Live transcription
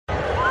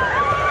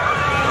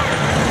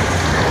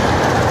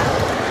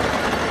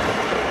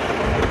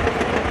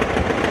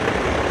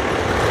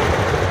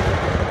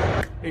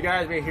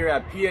guys, we're here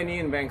at PNE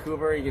in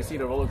Vancouver. You can see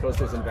the roller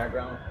coasters in the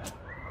background.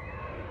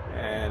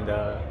 And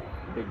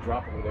big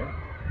drop over there.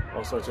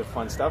 All sorts of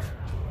fun stuff.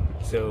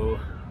 So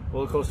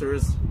roller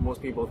coasters,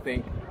 most people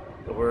think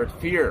the word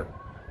fear,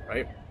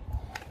 right?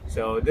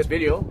 So this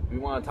video, we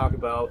want to talk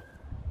about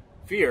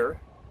fear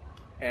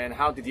and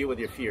how to deal with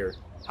your fear,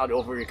 how to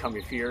overcome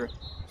your fear,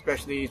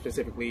 especially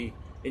specifically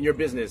in your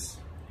business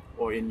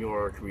or in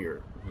your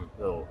career.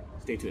 So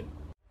stay tuned.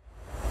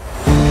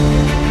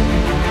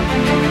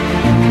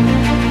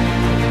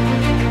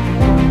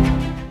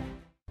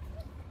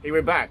 Hey,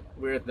 we're back.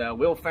 We're at the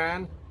Will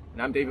Fan,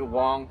 and I'm David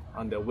Wong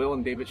on the Will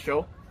and David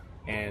Show.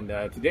 And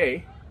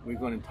today we're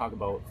going to talk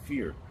about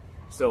fear.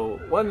 So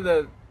one of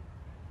the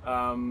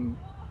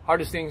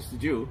hardest things to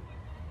do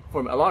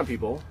for a lot of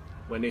people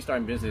when they start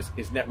in business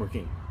is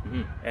networking.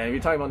 And if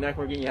you're talking about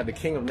networking, you have the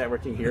king of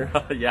networking here,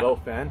 yeah. Will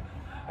Fan.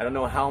 I don't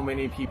know how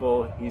many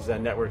people he's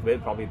networked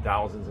with, probably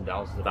thousands and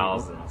thousands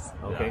of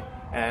people. Okay.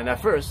 Yeah. And at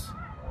first,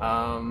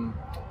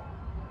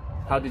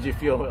 how did you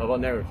feel about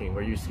networking?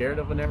 Were you scared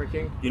of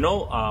networking? You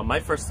know, my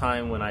first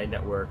time when I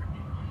networked,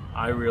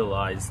 I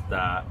realized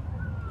that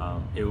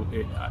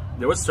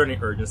there was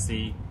certain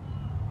urgency.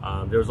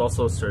 There was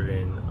also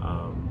certain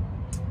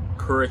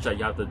courage that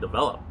you have to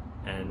develop.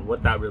 And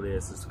what that really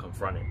is to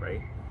confront it,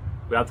 right?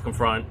 We have to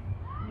confront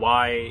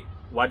why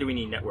do we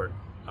need network?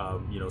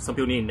 You know, some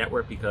people need a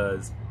network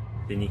because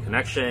they need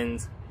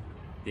connections,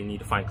 they need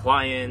to find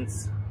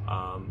clients,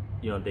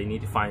 you know, they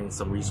need to find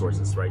some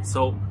resources, right?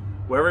 So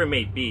wherever it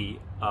may be,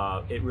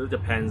 it really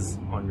depends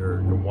on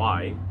your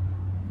why.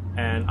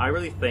 And I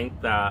really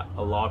think that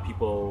a lot of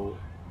people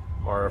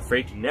are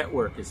afraid to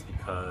network is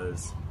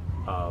because,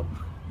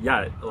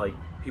 yeah, like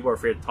people are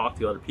afraid to talk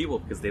to other people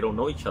because they don't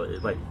know each other.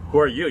 Like, who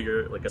are you?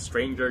 You're like a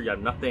stranger, you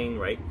have nothing,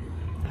 right?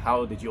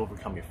 How did you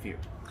overcome your fear?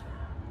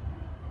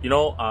 You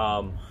know,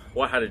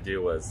 what I had to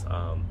do was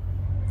I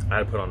had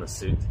to put on a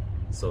suit.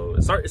 So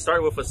it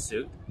started with a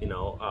suit, you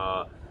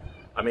know.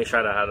 I made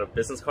sure that I had a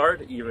business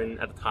card. Even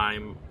at the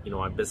time, you know,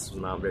 my business was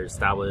not very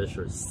established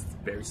or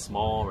very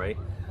small, right?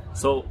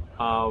 So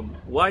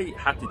what I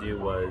had to do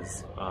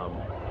was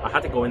I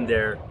had to go in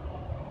there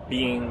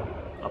being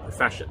a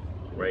profession,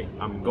 right?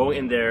 I'm going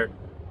in there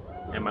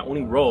and my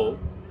only role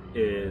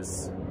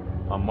is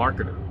a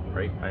marketer,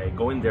 right? I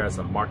go in there as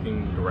a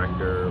marketing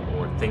director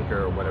or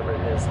thinker or whatever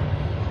it is,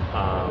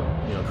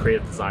 you know,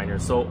 creative designer.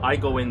 So I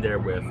go in there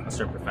with a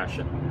certain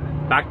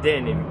profession. Back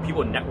then, if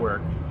people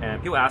network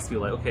and people ask you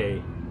like, okay,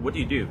 what do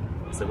you do?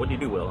 It's like, what do you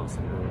do, Will?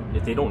 Like,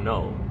 if they don't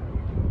know,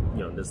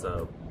 you know, there's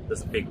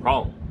a big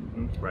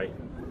problem, right?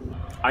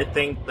 I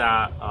think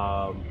that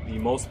the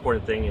most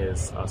important thing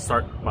is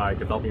start by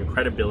developing your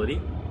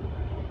credibility,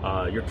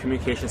 your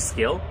communication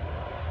skill,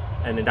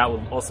 and then that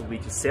will also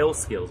lead to sales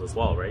skills as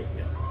well, right?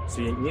 Yeah.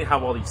 So you need to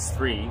have all these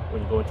three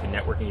when you go into a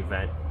networking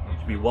event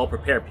to be well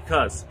prepared,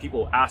 because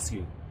people ask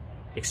you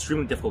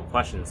extremely difficult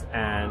questions,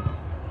 and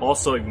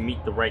also if you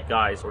meet the right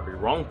guys or the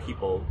wrong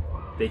people,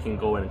 they can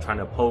go in and try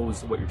to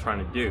oppose what you're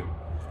trying to do,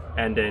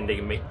 and then they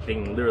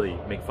can literally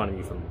make fun of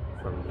you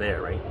from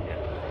there, right? Yeah.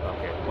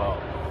 Okay.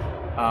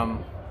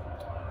 Well,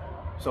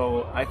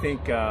 so I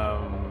think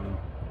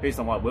based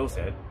on what Will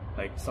said,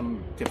 like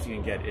some tips you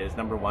can get is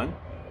number one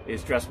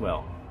is dress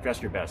well,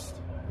 dress your best.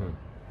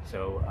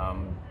 So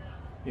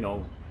you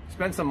know,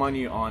 spend some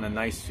money on a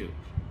nice suit.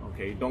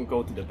 Okay, don't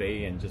go to the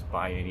Bay and just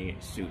buy any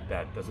suit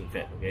that doesn't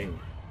fit. Okay,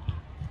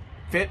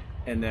 fit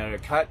and the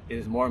cut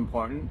is more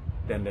important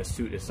than the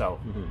suit itself.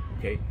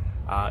 Okay,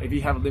 if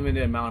you have a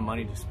limited amount of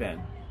money to spend,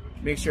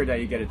 make sure that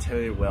you get it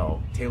tailored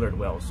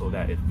well so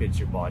that it fits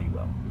your body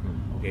well.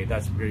 Okay,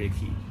 that's very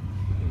key.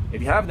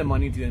 If you have the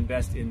money to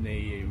invest in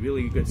a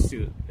really good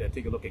suit,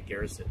 take a look at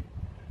Garrison.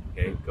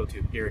 Okay, go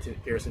to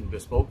Garrison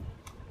Bespoke,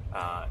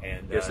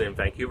 and in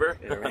Vancouver.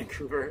 In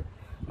Vancouver.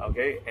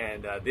 Okay,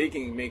 and they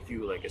can make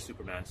you like a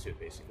Superman suit,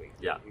 basically.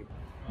 Yeah.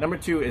 Number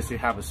two is to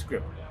have a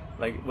script.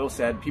 Like Will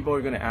said, people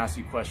are going to ask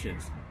you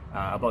questions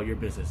about your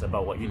business,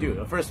 about what you do.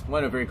 The first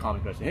one, a very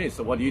common question: hey,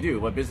 so what do you do?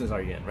 What business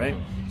are you in? Right.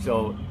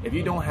 So if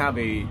you don't have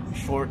a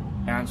short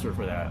answer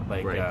for that,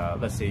 like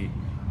let's say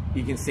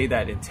you can say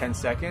that in 10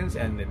 seconds,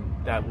 and then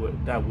that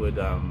would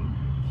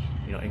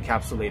you know,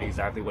 encapsulate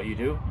exactly what you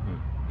do.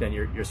 Then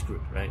you're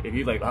screwed, right? If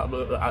you like,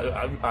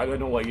 I don't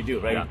know what you do,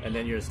 right? Yeah. And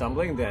then you're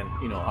stumbling, then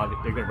you know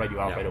they're gonna write you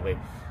out right away.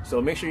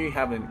 So make sure you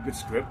have a good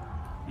script.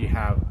 You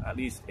have at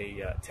least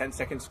a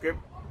 10-second script,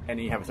 and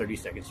then you have a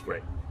 30-second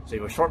script. So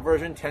you have a short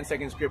version,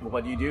 10-second script.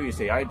 What do? You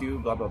say I do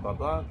blah blah blah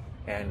blah,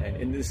 and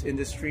in this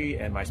industry,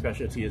 and my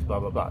specialty is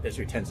blah blah blah. That's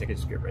your 10-second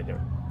script right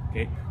there.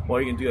 Okay.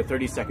 Or you can do a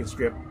 30-second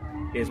script.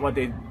 Is what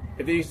if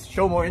they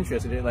show more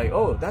interest, and they're like,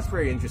 oh, that's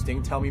very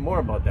interesting. Tell me more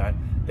about that.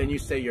 Then you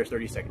say your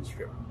 30-second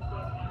script.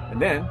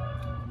 And then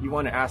you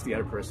want to ask the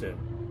other person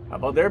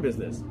about their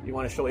business. You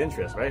want to show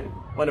interest, right?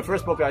 One of the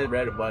first books I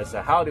read was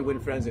How to Win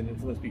Friends and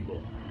Influence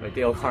People by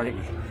Dale Carnegie.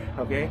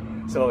 Okay?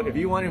 So if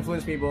you want to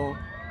influence people,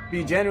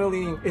 be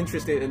genuinely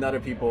interested in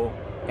other people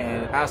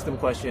and ask them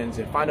questions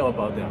and find out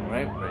about them,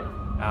 right?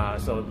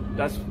 So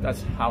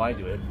that's how I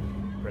do it.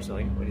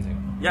 personally. What do you think?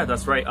 Yeah,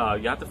 that's right.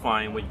 You have to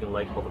find what you can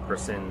like about the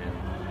person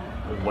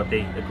and what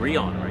they agree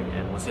on, right?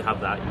 And once you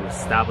have that, you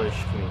establish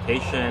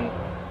communication.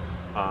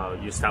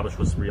 You establish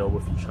what's real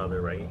with each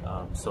other, right?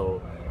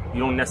 So you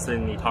don't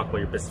necessarily need to talk about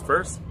your business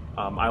first.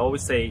 I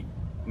always say,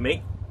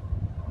 make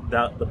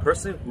the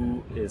person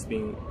who is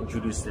being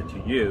introduced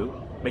to you,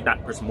 make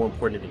that person more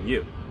important than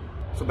you.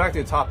 So back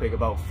to the topic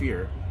about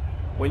fear.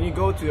 When you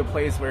go to a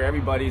place where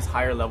everybody's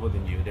higher level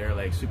than you, they're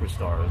like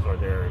superstars or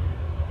they're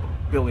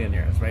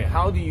billionaires, right?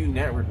 How do you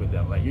network with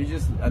them? Like, you're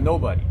just a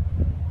nobody.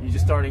 You're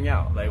just starting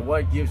out. Like,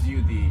 what gives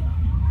you the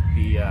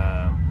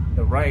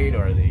right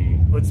or the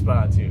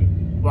chutzpah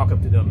to walk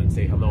up to them and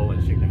say hello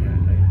and shake their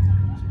hand,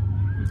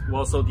 right?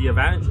 Well, so the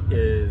advantage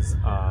is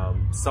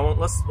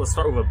let's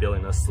start with a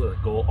billion. Let's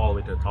go all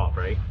the way to the top,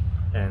 right?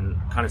 And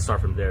kind of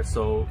start from there.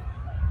 So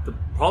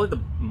probably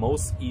the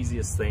most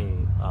easiest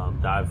thing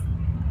that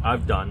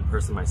I've done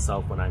personally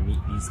myself when I meet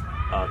these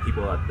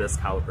people at this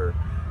caliber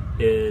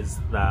is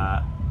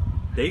that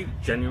they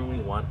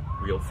genuinely want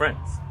real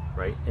friends,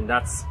 right? And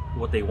that's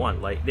what they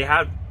want. Like,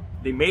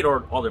 they made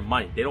all their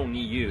money. They don't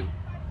need you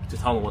to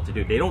tell them what to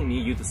do. They don't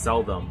need you to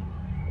sell them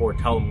or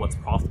tell them what's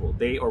profitable.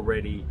 They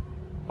already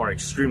are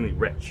extremely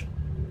rich,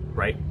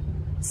 right?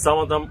 Some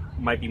of them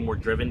might be more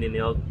driven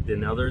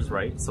than others,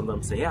 right? Some of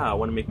them say, yeah, I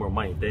want to make more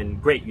money. Then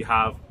great, you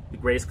have the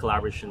greatest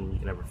collaboration you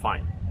can ever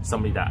find.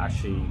 Somebody that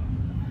actually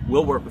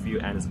will work with you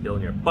and is a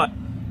billionaire. But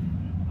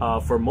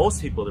for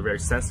most people, they're very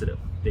sensitive.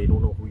 They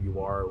don't know who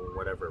you are or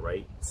whatever,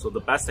 right? So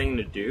the best thing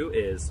to do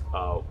is,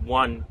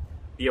 one,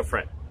 be a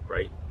friend,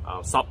 right?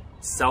 Stop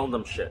selling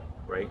them shit,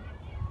 right?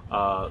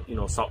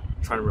 Stop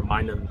trying to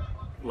remind them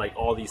like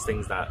all these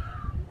things that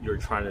you're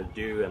trying to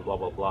do and blah,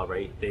 blah, blah,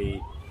 right?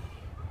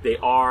 They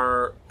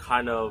are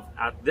kind of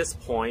at this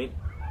point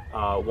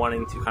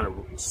wanting to kind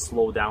of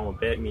slow down a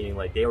bit, meaning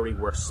like they already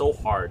work so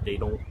hard, they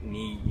don't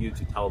need you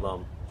to tell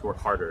them to work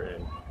harder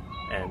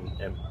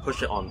and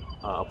push it on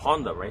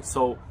upon them, right?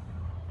 So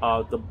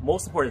the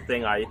most important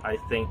thing I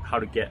think how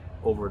to get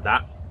over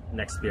that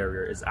next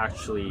barrier is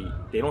actually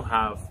they don't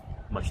have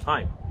much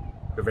time.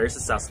 They're very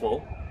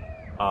successful.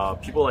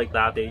 People like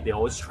that, they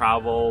always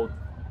travel.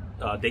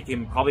 They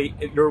can probably,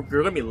 you're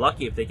gonna be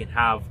lucky if they can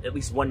have at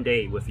least one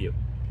day with you.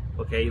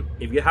 Okay,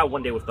 if you have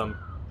one day with them,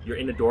 you're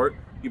in the door.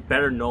 You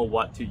better know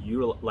what to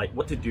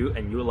do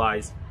and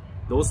utilize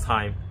those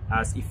time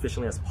as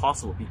efficiently as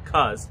possible,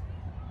 because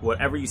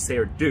whatever you say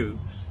or do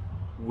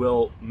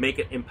will make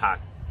an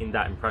impact in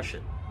that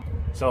impression.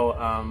 So,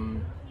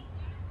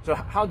 so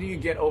how do you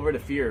get over the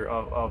fear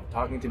of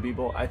talking to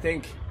people? I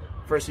think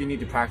first you need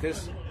to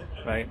practice,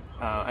 right?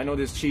 I know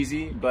this is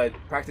cheesy, but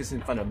practice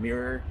in front of a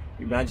mirror.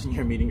 Imagine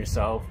you're meeting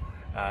yourself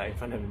in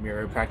front of a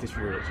mirror. Practice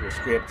your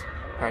script.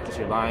 Practice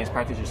your lines.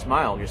 Practice your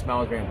smile. Your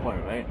smile is very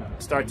important, right?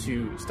 Start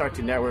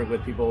to network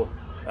with people,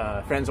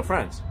 friends of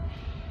friends.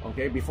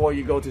 Okay, before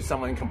you go to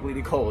someone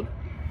completely cold,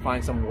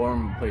 find some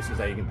warm places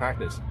that you can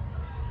practice.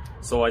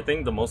 So I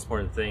think the most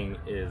important thing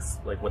is,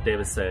 like what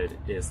David said,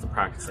 is the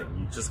practicing.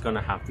 You're just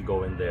gonna have to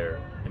go in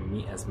there and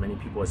meet as many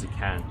people as you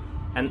can,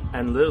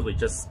 and literally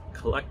just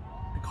collect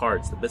the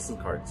cards, the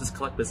business cards. Just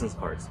collect business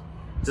cards.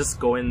 Just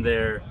go in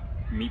there,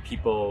 meet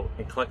people,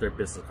 and collect their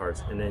business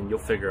cards, and then you'll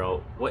figure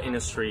out what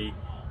industry,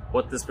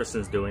 what this person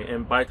is doing.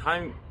 And by the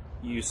time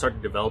you start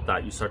to develop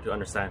that, you start to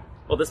understand,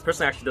 oh, this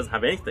person actually doesn't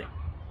have anything,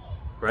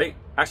 right?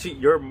 Actually,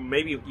 you're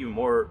maybe even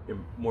more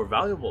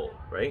valuable,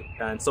 right?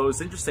 And so it's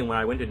interesting when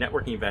I went to a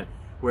networking event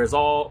where it's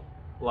all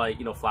like,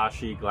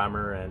 flashy,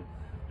 glamour,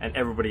 and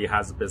everybody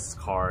has a business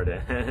card.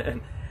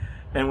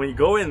 And when you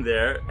go in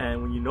there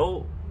and when you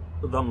know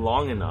them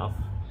long enough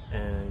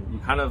and you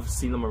kind of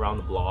see them around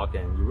the block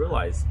and you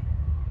realize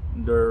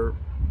they're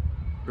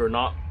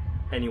not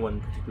anyone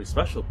particularly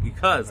special,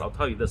 because I'll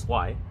tell you this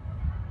why.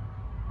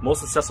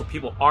 Most successful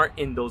people aren't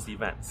in those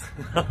events.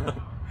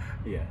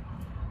 Yeah.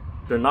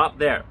 They're not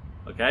there.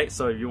 Okay,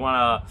 so if you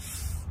want to,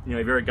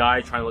 if you're a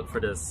guy trying to look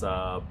for this,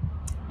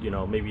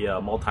 maybe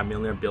a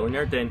multi-millionaire,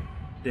 billionaire,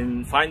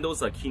 then find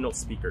those keynote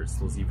speakers,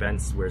 those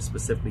events where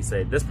specifically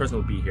say this person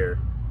will be here.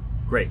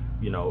 Great,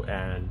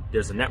 and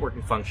there's a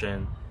networking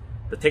function.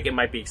 The ticket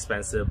might be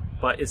expensive,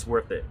 but it's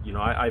worth it.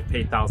 I've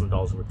paid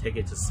 $1,000 for a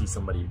ticket to see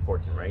somebody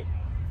important, right?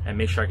 And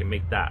make sure I can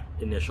make that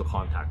initial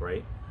contact,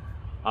 right?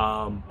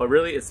 But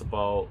really, it's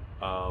about,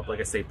 like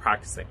I say,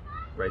 practicing,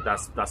 right?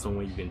 That's one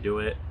way you can do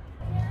it.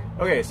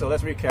 Okay, so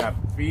let's recap.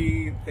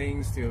 3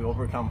 things to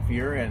overcome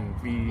fear and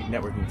 3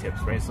 networking tips,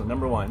 right? So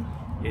number 1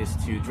 is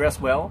to dress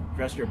well,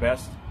 dress your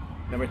best.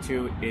 Number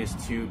 2 is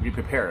to be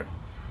prepared.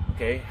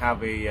 Okay,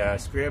 have a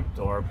script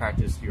or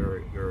practice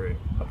your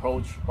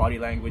approach, body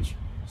language,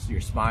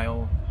 your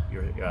smile,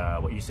 your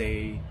what you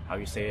say, how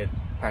you say it.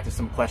 Practice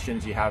some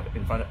questions you have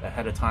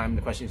ahead of time,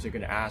 the questions you're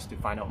going to ask to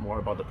find out more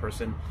about the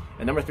person.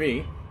 And number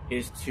 3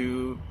 is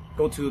to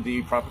go to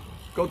the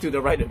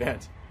right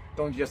event.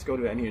 Don't just go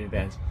to any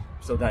event,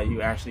 so that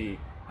you actually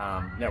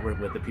network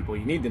with the people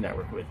you need to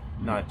network with,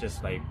 not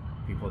just like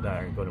people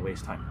that are going to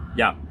waste time.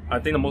 Yeah, I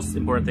think the most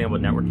important thing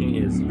about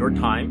networking is your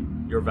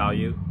time, your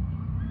value.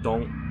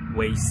 Don't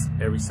waste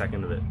every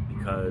second of it,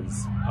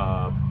 because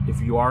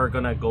if you are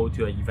gonna go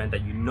to an event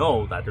that you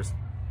know that there's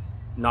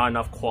not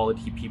enough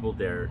quality people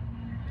there,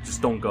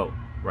 just don't go,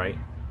 right?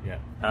 Yeah.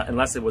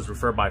 Unless it was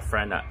referred by a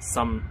friend that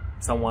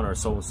someone or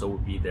so and so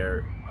would be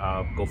there,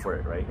 go for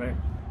it, right? Right.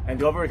 And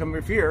to overcome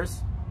your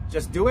fears,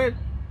 just do it,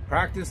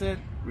 practice it,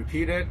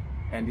 repeat it,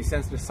 and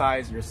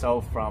desensitize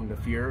yourself from the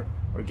fear,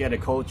 or get a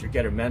coach or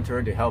get a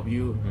mentor to help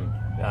you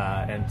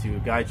and to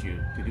guide you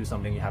to do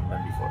something you haven't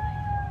done before.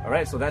 All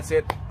right, so that's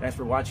it. Thanks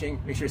for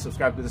watching. Make sure you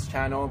subscribe to this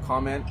channel,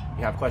 comment. If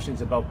you have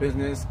questions about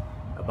business,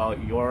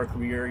 about your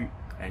career,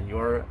 and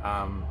your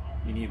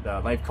you need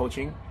life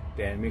coaching,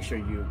 then make sure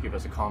you give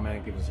us a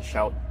comment, give us a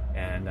shout,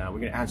 and we're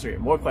going to answer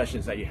more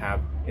questions that you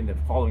have in the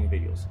following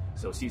videos.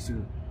 So see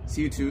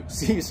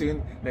you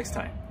soon next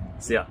time.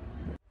 See ya.